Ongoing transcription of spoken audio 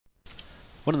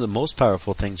One of the most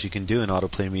powerful things you can do in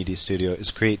AutoPlay Media Studio is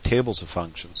create tables of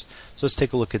functions. So let's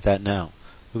take a look at that now.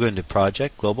 We'll go into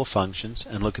Project, Global Functions,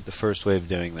 and look at the first way of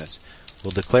doing this.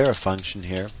 We'll declare a function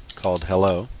here called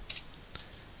hello,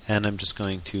 and I'm just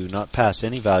going to not pass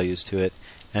any values to it,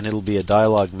 and it'll be a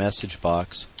dialog message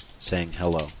box saying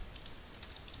hello.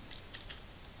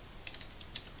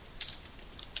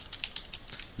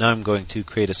 Now I'm going to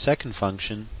create a second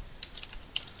function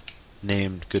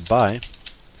named goodbye,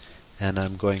 and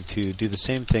I'm going to do the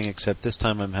same thing, except this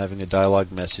time I'm having a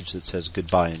dialog message that says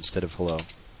goodbye instead of hello.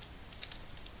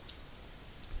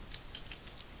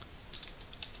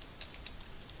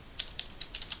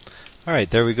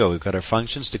 Alright, there we go. We've got our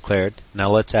functions declared.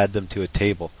 Now let's add them to a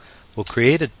table. We'll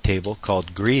create a table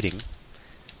called greeting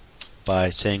by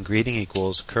saying greeting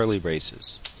equals curly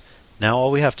braces. Now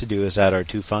all we have to do is add our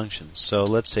two functions. So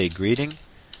let's say greeting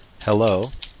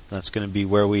hello. That's going to be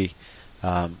where we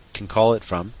can call it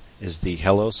from, is the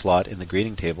hello slot in the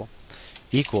greeting table,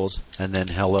 equals, and then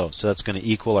hello. So that's going to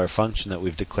equal our function that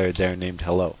we've declared there named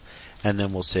hello. And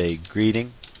then we'll say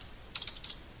greeting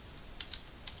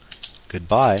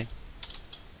goodbye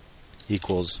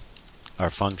equals our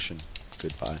function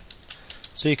goodbye.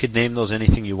 So you could name those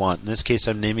anything you want. In this case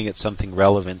I'm naming it something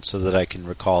relevant so that I can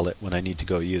recall it when I need to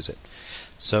go use it.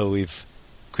 So we've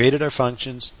created our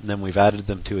functions and then we've added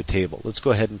them to a table. Let's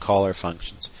go ahead and call our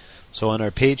functions. So on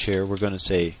our page here we're going to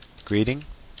say greeting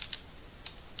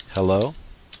hello,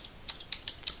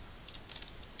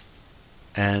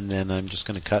 and then I'm just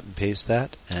going to cut and paste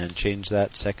that and change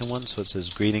that second one so it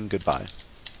says greeting goodbye.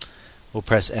 We'll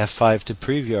press F5 to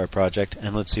preview our project,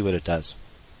 and let's see what it does.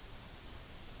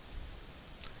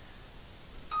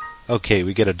 Okay,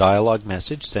 we get a dialog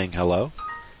message saying hello,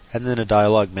 and then a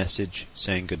dialog message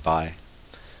saying goodbye.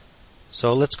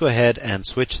 So let's go ahead and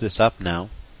switch this up now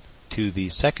to the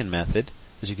second method.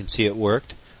 As you can see, it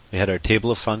worked. We had our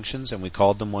table of functions and we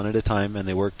called them one at a time and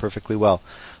they worked perfectly well.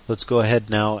 Let's go ahead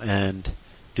now and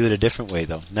do it a different way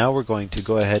though. Now we're going to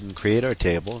go ahead and create our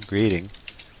table, greeting,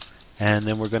 and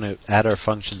then we're going to add our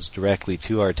functions directly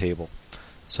to our table.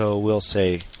 So we'll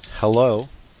say hello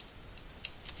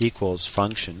equals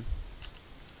function.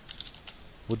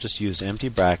 We'll just use empty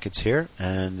brackets here,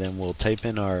 and then we'll type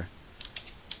in our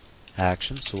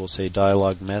action. So we'll say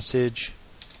dialog message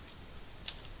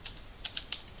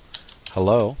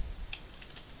hello,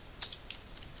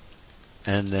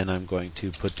 and then I'm going to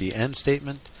put the end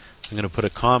statement. I'm going to put a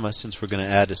comma since we're going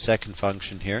to add a second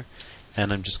function here,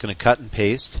 and I'm just going to cut and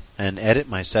paste and edit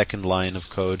my second line of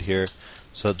code here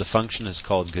so that the function is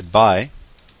called goodbye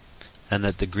and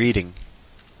that the greeting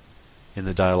in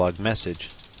the dialog message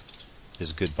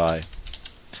is goodbye.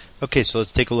 Okay, so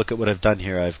let's take a look at what I've done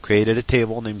here. I've created a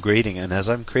table named greeting, and as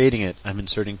I'm creating it I'm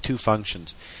inserting two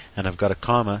functions, and I've got a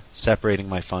comma separating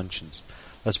my functions.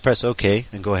 Let's press OK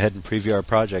and go ahead and preview our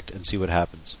project and see what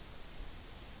happens.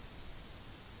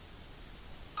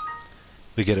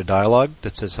 We get a dialog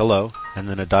that says hello and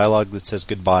then a dialog that says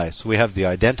goodbye. So we have the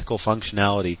identical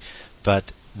functionality,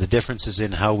 but the difference is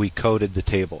in how we coded the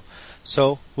table.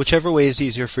 So whichever way is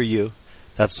easier for you,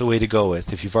 that's the way to go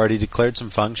with. If you've already declared some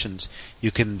functions,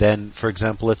 you can then, for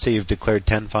example, let's say you've declared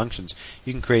 10 functions,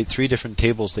 you can create 3 different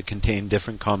tables that contain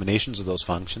different combinations of those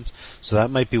functions. So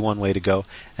that might be one way to go.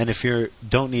 And if you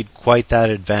don't need quite that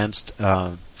advanced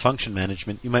function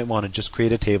management, you might want to just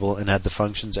create a table and add the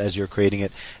functions as you're creating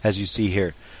it, as you see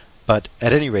here. But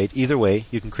at any rate, either way,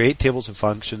 you can create tables of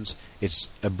functions. It's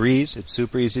a breeze, it's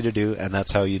super easy to do, and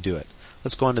that's how you do it.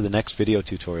 Let's go on to the next video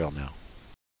tutorial now.